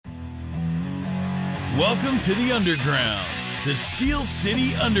Welcome to the Underground, the Steel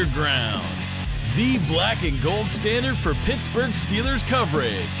City Underground, the black and gold standard for Pittsburgh Steelers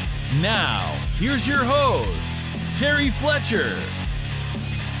coverage. Now, here's your host, Terry Fletcher.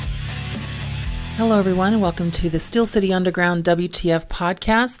 Hello, everyone, and welcome to the Steel City Underground WTF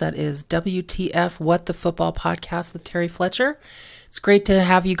podcast. That is WTF What the Football podcast with Terry Fletcher. It's great to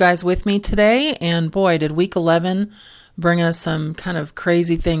have you guys with me today, and boy, did Week 11 bring us some kind of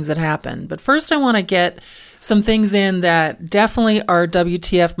crazy things that happened. But first, I want to get some things in that definitely are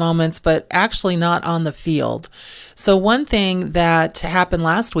WTF moments, but actually not on the field. So one thing that happened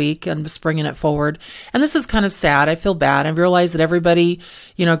last week, I'm just bringing it forward, and this is kind of sad. I feel bad. I realize that everybody,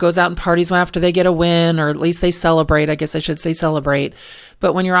 goes out and parties after they get a win, or at least they celebrate. I guess I should say celebrate.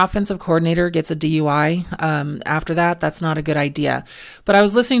 But when your offensive coordinator gets a DUI after that, that's not a good idea. But I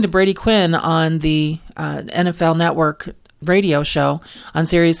was listening to Brady Quinn on the NFL Network radio show on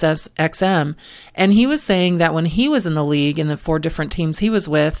Sirius XM, and he was saying that when he was in the league in the 4 different teams he was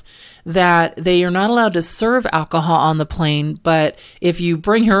with, that they are not allowed to serve alcohol on the plane, but if you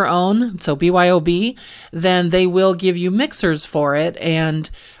bring your own, so BYOB, then they will give you mixers for it.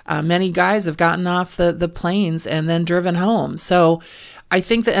 And many guys have gotten off the planes and then driven home. So I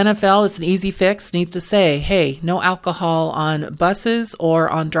think the NFL is an easy fix, needs to say, hey, no alcohol on buses or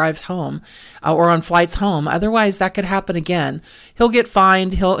on drives home or on flights home. Otherwise, that could happen again. He'll get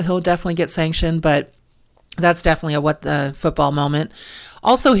fined. He'll definitely get sanctioned, but that's definitely a what the football moment.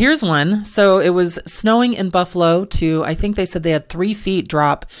 Also, here's one. So it was snowing in Buffalo to, I think they said they had 3 feet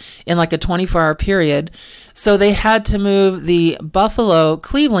drop in like a 24-hour period. So they had to move the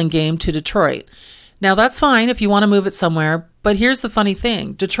Buffalo-Cleveland game to Detroit. Now, that's fine if you want to move it somewhere, but here's the funny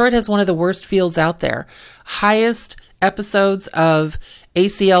thing. Detroit has one of the worst fields out there. Highest episodes of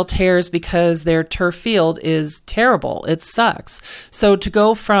ACL tears because their turf field is terrible. It sucks. So to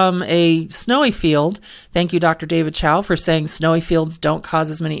go from a snowy field, thank you, Dr. David Chow, for saying snowy fields don't cause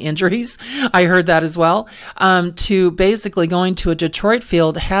as many injuries. I heard that as well. To basically going to a Detroit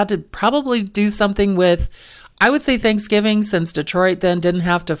field had to probably do something with, I would say, Thanksgiving, since Detroit then didn't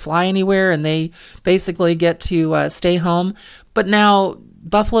have to fly anywhere and they basically get to stay home. But now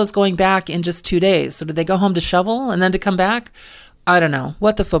Buffalo's going back in just 2 days. So did they go home to shovel and then to come back? I don't know.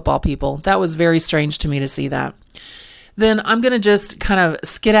 What the football people. That was very strange to me to see that. Then I'm going to just kind of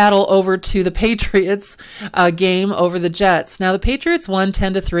skedaddle over to the Patriots game over the Jets. Now the Patriots won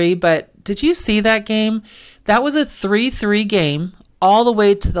 10-3, but did you see that game? That was a 3-3 game all the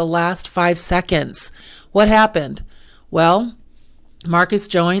way to the last 5 seconds. What happened? Well, Marcus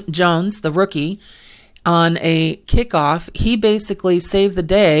Jones, the rookie, on a kickoff, he basically saved the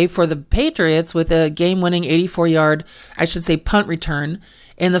day for the Patriots with a game-winning 84-yard, I should say, punt return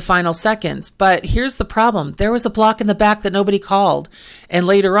in the final seconds. But here's the problem. There was a block in the back that nobody called. And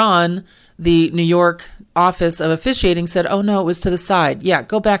later on, the New York Office of Officiating said, oh, no, it was to the side. Yeah,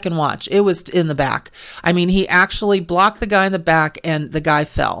 go back and watch. It was in the back. I mean, he actually blocked the guy in the back, and the guy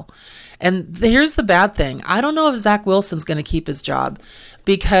fell. And here's the bad thing. I don't know if Zach Wilson's going to keep his job,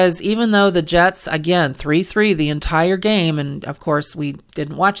 because even though the Jets, again, 3-3 the entire game, and of course we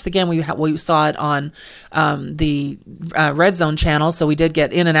didn't watch the game. We saw it on the Red Zone channel, so we did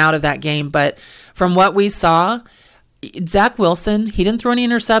get in and out of that game. But from what we saw, Zach Wilson, he didn't throw any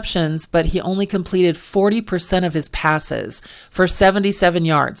interceptions, but he only completed 40% of his passes for 77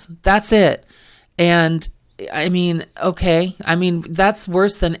 yards. That's it. And I mean, okay. I mean, that's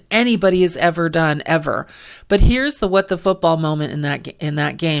worse than anybody has ever done, ever. But here's the what the football moment in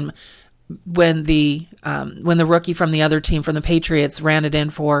that game when the rookie from the other team, from the Patriots, ran it in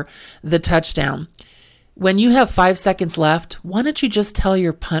for the touchdown. When you have 5 seconds left, why don't you just tell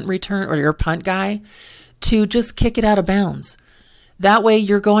your punt return or your punt guy to just kick it out of bounds? That way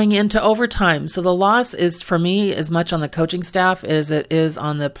you're going into overtime. So the loss is, for me, as much on the coaching staff as it is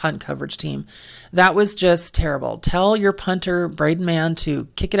on the punt coverage team. That was just terrible. Tell your punter, Braden Mann, to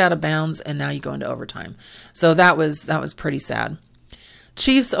kick it out of bounds, and now you go into overtime. So that was pretty sad.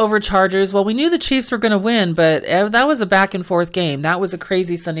 Chiefs over Chargers. Well, we knew the Chiefs were going to win, but that was a back and forth game. That was a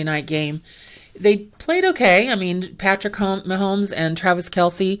crazy Sunday night game. They played okay. I mean, Patrick Mahomes and Travis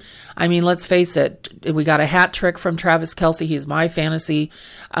Kelce. I mean, let's face it. We got a hat trick from Travis Kelce. He's my fantasy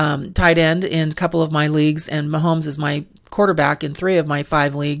tight end in a couple of my leagues, and Mahomes is my quarterback in 3 of my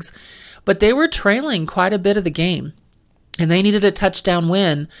 5 leagues. But they were trailing quite a bit of the game, and they needed a touchdown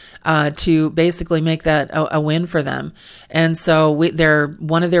win to basically make that a win for them. And so they're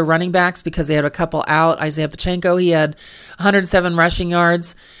one of their running backs, because they had a couple out. Isaiah Pacheco, he had 107 rushing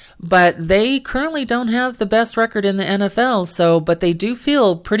yards. But they currently don't have the best record in the NFL, but they do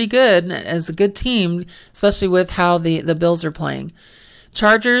feel pretty good as a good team, especially with how the Bills are playing.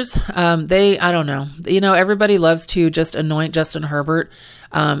 Chargers, I don't know. Everybody loves to just anoint Justin Herbert,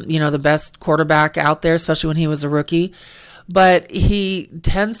 the best quarterback out there, especially when he was a rookie. But he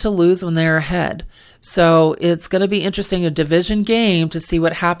tends to lose when they're ahead. So it's going to be interesting, a division game, to see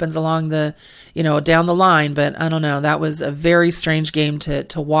what happens along the, down the line. But I don't know. That was a very strange game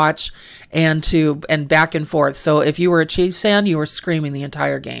to watch and back and forth. So if you were a Chiefs fan, you were screaming the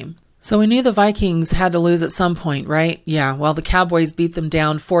entire game. So we knew the Vikings had to lose at some point, right? Yeah. Well, the Cowboys beat them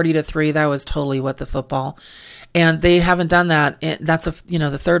down 40-3. That was totally what the football. And they haven't done that. That's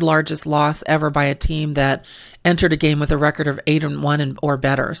the third largest loss ever by a team that entered a game with a record of 8-1 or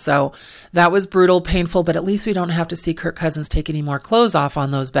better. So that was brutal, painful, but at least we don't have to see Kirk Cousins take any more clothes off on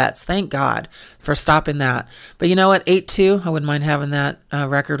those bets. Thank God for stopping that. But you know what? 8-2, I wouldn't mind having that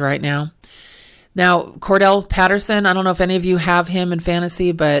record right now. Now, Cordell Patterson, I don't know if any of you have him in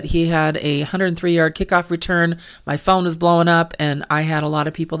fantasy, but he had a 103-yard kickoff return. My phone was blowing up, and I had a lot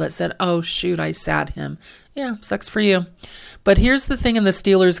of people that said, oh, shoot, I sat him. Yeah, sucks for you. But here's the thing in the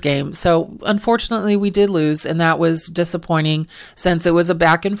Steelers game. So, unfortunately, we did lose, and that was disappointing since it was a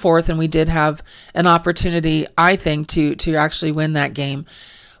back and forth, and we did have an opportunity, I think, to actually win that game.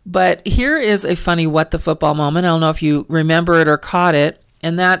 But here is a funny what the football moment. I don't know if you remember it or caught it,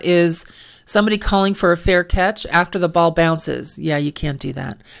 and that is somebody calling for a fair catch after the ball bounces. Yeah, you can't do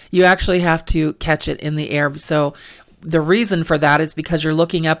that. You actually have to catch it in the air. So the reason for that is because you're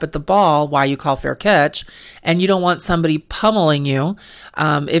looking up at the ball while you call fair catch, and you don't want somebody pummeling you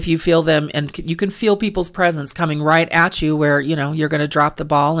if you feel them, and you can feel people's presence coming right at you where, you're going to drop the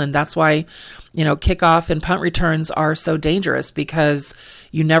ball. And that's why, kickoff and punt returns are so dangerous, because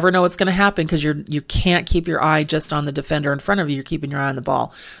you never know what's going to happen, because you can't keep your eye just on the defender in front of you. You're keeping your eye on the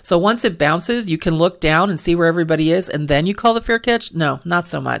ball. So once it bounces, you can look down and see where everybody is, and then you call the fair catch? No, not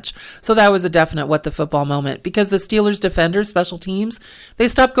so much. So that was a definite what the football moment, because the Steelers defenders, special teams, they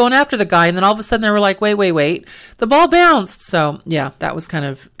stopped going after the guy, and then all of a sudden they were like, wait, the ball bounced. So yeah, that was kind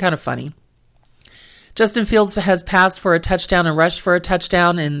of funny. Justin Fields has passed for a touchdown and rushed for a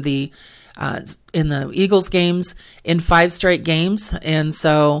touchdown in the Eagles games in 5 straight games. And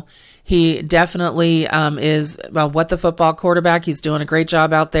so he definitely is what the football quarterback. He's doing a great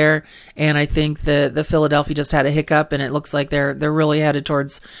job out there. And I think the Philadelphia just had a hiccup, and it looks like they're really headed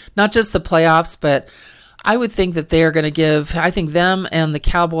towards not just the playoffs, but I would think that they're going to give, I think them and the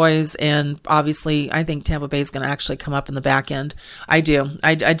Cowboys, and obviously I think Tampa Bay is going to actually come up in the back end. I do.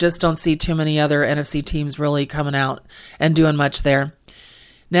 I just don't see too many other NFC teams really coming out and doing much there.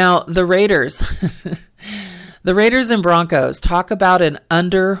 Now, the Raiders. The Raiders and Broncos, talk about an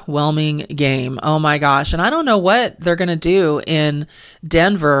underwhelming game. Oh my gosh. And I don't know what they're going to do in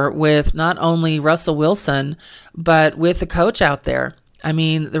Denver with not only Russell Wilson, but with the coach out there. I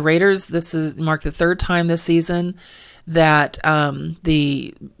mean, the Raiders, this is marked the 3rd time this season that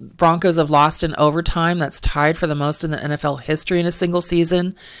the Broncos have lost in overtime. That's tied for the most in the NFL history in a single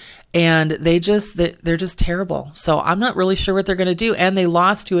season. And they're just terrible. So I'm not really sure what they're going to do. And they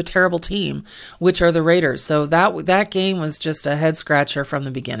lost to a terrible team, which are the Raiders. So that game was just a head scratcher from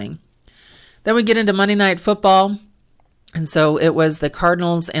the beginning. Then we get into Monday Night Football. And so it was the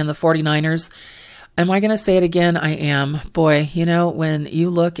Cardinals and the 49ers. Am I going to say it again? I am. Boy, when you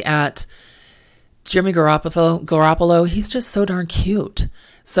look at Jimmy Garoppolo, he's just so darn cute.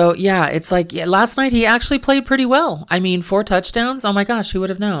 So, yeah, it's like last night he actually played pretty well. I mean, 4 touchdowns. Oh, my gosh, who would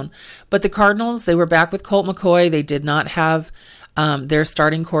have known? But the Cardinals, they were back with Colt McCoy. They did not have their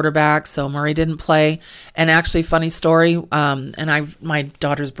starting quarterback, so Murray didn't play. And actually, funny story, my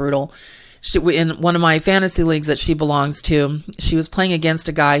daughter's brutal. In one of my fantasy leagues that she belongs to, she was playing against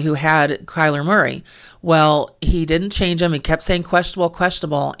a guy who had Kyler Murray. Well, he didn't change him. He kept saying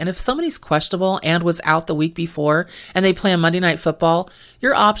questionable. And if somebody's questionable and was out the week before and they play on Monday Night Football,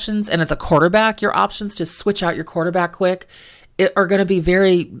 your options, and it's a quarterback, your options to switch out your quarterback quick are going to be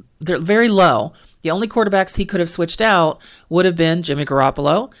they're very low. The only quarterbacks he could have switched out would have been Jimmy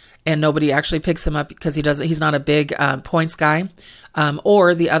Garoppolo, and nobody actually picks him up because he's not a big points guy,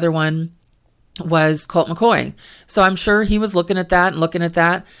 or the other one was Colt McCoy. So I'm sure he was looking at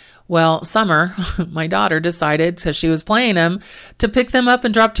that. Well, Summer, my daughter, decided, because she was playing him, to pick them up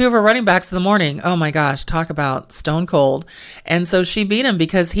and drop 2 of her running backs in the morning. Oh my gosh, talk about stone cold. And so she beat him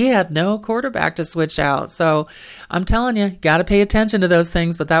because he had no quarterback to switch out. So I'm telling you, got to pay attention to those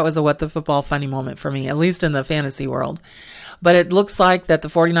things. But that was a what the football funny moment for me, at least in the fantasy world. But it looks like that the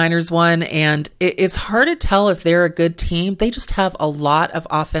 49ers won, and it's hard to tell if they're a good team. They just have a lot of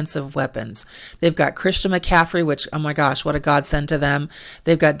offensive weapons. They've got Christian McCaffrey, which, oh my gosh, what a godsend to them.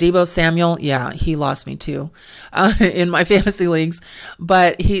 They've got Deebo Samuel. Yeah, he lost me too in my fantasy leagues.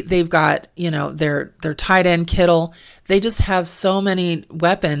 But they've got, their tight end Kittle. They just have so many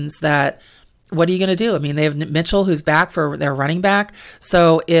weapons that, what are you going to do? I mean, they have Mitchell, who's back for their running back.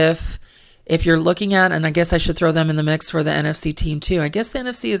 So if you're looking at, and I guess I should throw them in the mix for the NFC team too. I guess the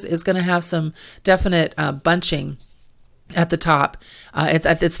NFC is going to have some definite bunching at the top.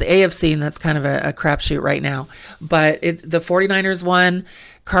 It's the AFC, and that's kind of a crapshoot right now. But the 49ers won.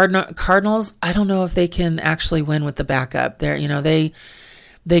 Cardinals, I don't know if they can actually win with the backup.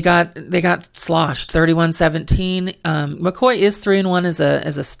 They got sloshed 31-17. McCoy is 3-1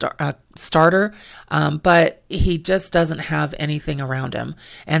 as a starter, but he just doesn't have anything around him,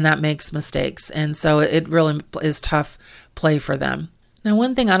 and that makes mistakes. And so it really is tough play for them. Now,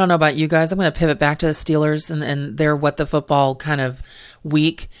 one thing, I don't know about you guys, I'm going to pivot back to the Steelers and their what the football kind of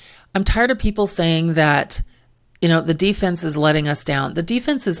week. I'm tired of people saying that, the defense is letting us down. The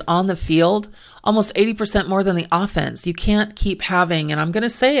defense is on the field almost 80% more than the offense. You can't keep having, and I'm going to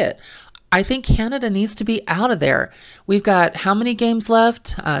say it, I think Canada needs to be out of there. We've got how many games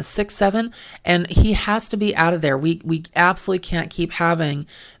left? 6, 7, and he has to be out of there. We absolutely can't keep having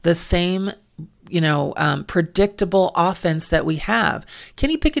the same predictable offense that we have.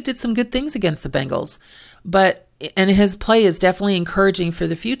 Kenny Pickett did some good things against the Bengals, and his play is definitely encouraging for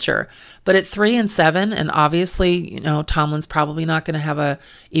the future. But at 3-7, and obviously, Tomlin's probably not going to have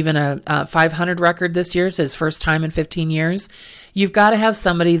even a 500 record this year. It's his first time in 15 years. You've got to have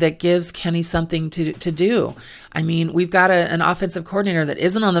somebody that gives Kenny something to do. I mean, we've got an offensive coordinator that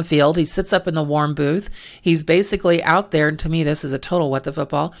isn't on the field. He sits up in the warm booth. He's basically out there. And to me, this is a total what the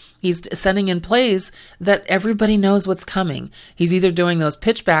football. He's sending in plays that everybody knows what's coming. He's either doing those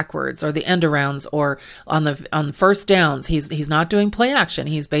pitch backwards or the end arounds, or on the first downs. He's not doing play action.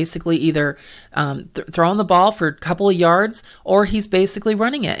 He's basically either throwing the ball for a couple of yards, or he's basically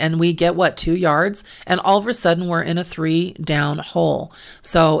running it. And we get 2 yards, and all of a sudden we're in a 3-down hole.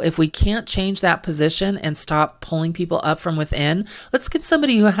 So if we can't change that position and stop pulling people up from within, let's get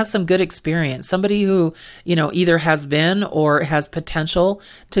somebody who has some good experience, somebody who, either has been or has potential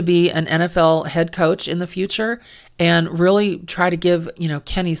to be an NFL head coach in the future, and really try to give,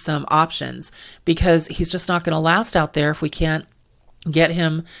 Kenny some options, because he's just not going to last out there if we can't get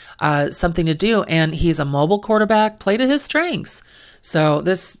him something to do. And he's a mobile quarterback, play to his strengths. So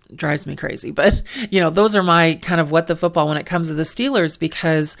this drives me crazy. But, those are my kind of what the football when it comes to the Steelers,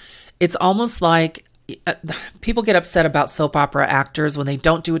 because it's almost like people get upset about soap opera actors when they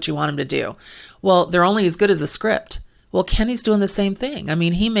don't do what you want them to do. Well, they're only as good as the script. Well, Kenny's doing the same thing. I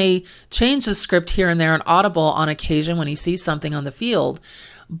mean, he may change the script here and there and audible on occasion when he sees something on the field,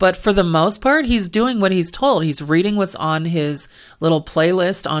 but for the most part, he's doing what he's told. He's reading what's on his little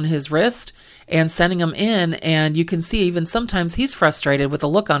playlist on his wrist and sending them in. And you can see even sometimes he's frustrated with a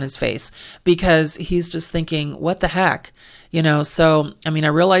look on his face, because he's just thinking, what the heck? So, I mean, I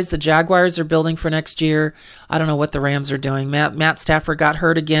realize the Jaguars are building for next year. I don't know what the Rams are doing. Matt Stafford got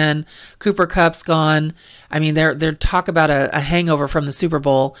hurt again. Cooper Kupp's gone. I mean, they're talk about a hangover from the Super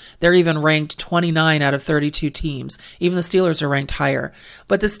Bowl. They're even ranked 29 out of 32 teams. Even the Steelers are ranked higher.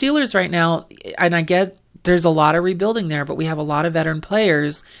 But the Steelers right now, and I get there's a lot of rebuilding there, but we have a lot of veteran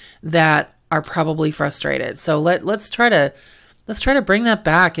players that are probably frustrated. So let's try to bring that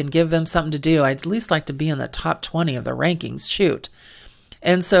back and give them something to do. I'd at least like to be in the top 20 of the rankings. Shoot.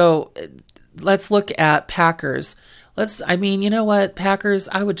 And so let's look at Packers. You know what? Packers,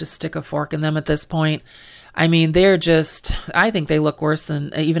 I would just stick a fork in them at this point. I mean, I think they look worse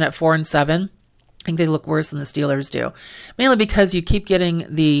than, even at 4-7. I think they look worse than the Steelers do, mainly because you keep getting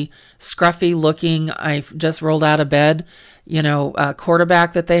the scruffy looking, I've just rolled out of bed,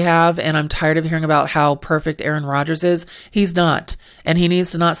 quarterback that they have. And I'm tired of hearing about how perfect Aaron Rodgers is. He's not. And he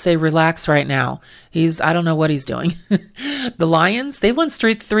needs to not say relax right now. I don't know what he's doing. The Lions, they've won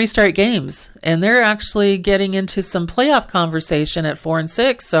 3 straight games, and they're actually getting into some playoff conversation at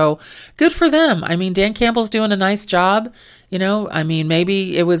 4-6. So good for them. I mean, Dan Campbell's doing a nice job.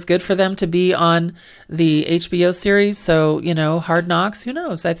 Maybe it was good for them to be on the HBO series. So, Hard Knocks, who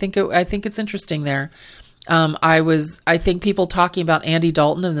knows? I think it's interesting there. I think people talking about Andy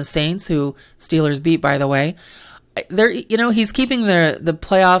Dalton and the Saints, who Steelers beat, by the way, he's keeping the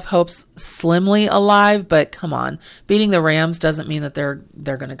playoff hopes slimly alive, but come on, beating the Rams doesn't mean that they're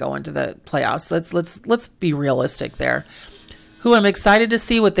going to go into the playoffs. Let's be realistic there. Who I'm excited to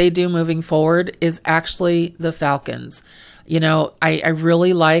see what they do moving forward is actually the Falcons. You know, I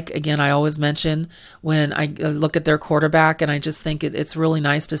really like, again, I always mention when I look at their quarterback, and I just think it's really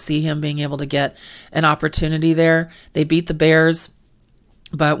nice to see him being able to get an opportunity there. They beat the Bears,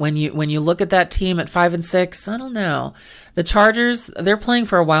 but when you look at that team at 5-6, I don't know. The Chargers, they're playing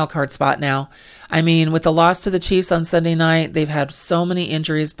for a wild card spot now. I mean, with the loss to the Chiefs on Sunday night, they've had so many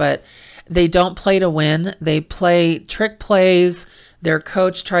injuries, but they don't play to win. They play trick plays. Their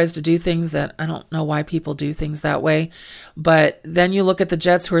coach tries to do things that I don't know why people do things that way. But then you look at the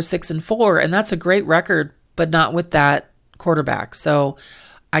Jets, who are 6-4, and that's a great record, but not with that quarterback. So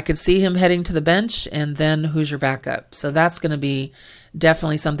I could see him heading to the bench, and then who's your backup? So that's going to be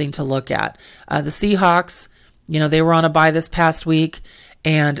definitely something to look at. The Seahawks, they were on a bye this past week,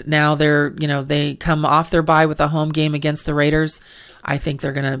 and now they come off their bye with a home game against the Raiders. I think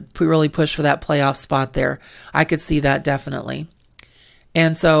they're going to really push for that playoff spot there. I could see that definitely.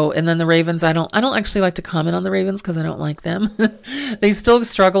 And then the Ravens, I don't actually like to comment on the Ravens because I don't like them. They still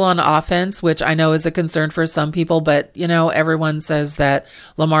struggle on offense, which I know is a concern for some people, but everyone says that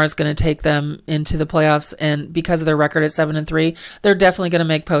Lamar is going to take them into the playoffs, and because of their record at 7-3, they're definitely going to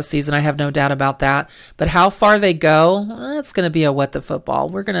make postseason. I have no doubt about that. But how far they go, it's going to be a what the football.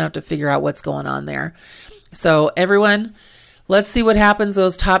 We're going to have to figure out what's going on there. So everyone, let's see what happens.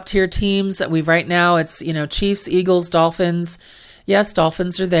 Those top tier teams that right now, it's Chiefs, Eagles, Dolphins. Yes,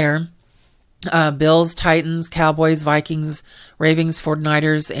 Dolphins are there. Bills, Titans, Cowboys, Vikings, Ravens,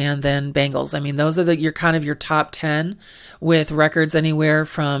 49ers, and then Bengals. I mean, those are your top 10 with records anywhere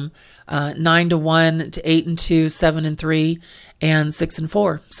from 9-1 to 8-2, 7-3, and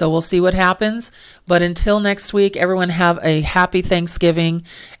 6-4. So we'll see what happens. But until next week, everyone have a happy Thanksgiving,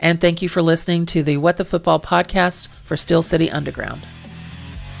 and thank you for listening to the What the Football podcast for Steel City Underground.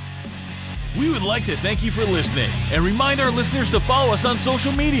 We would like to thank you for listening and remind our listeners to follow us on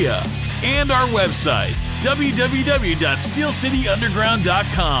social media and our website,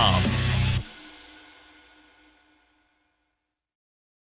 www.steelcityunderground.com.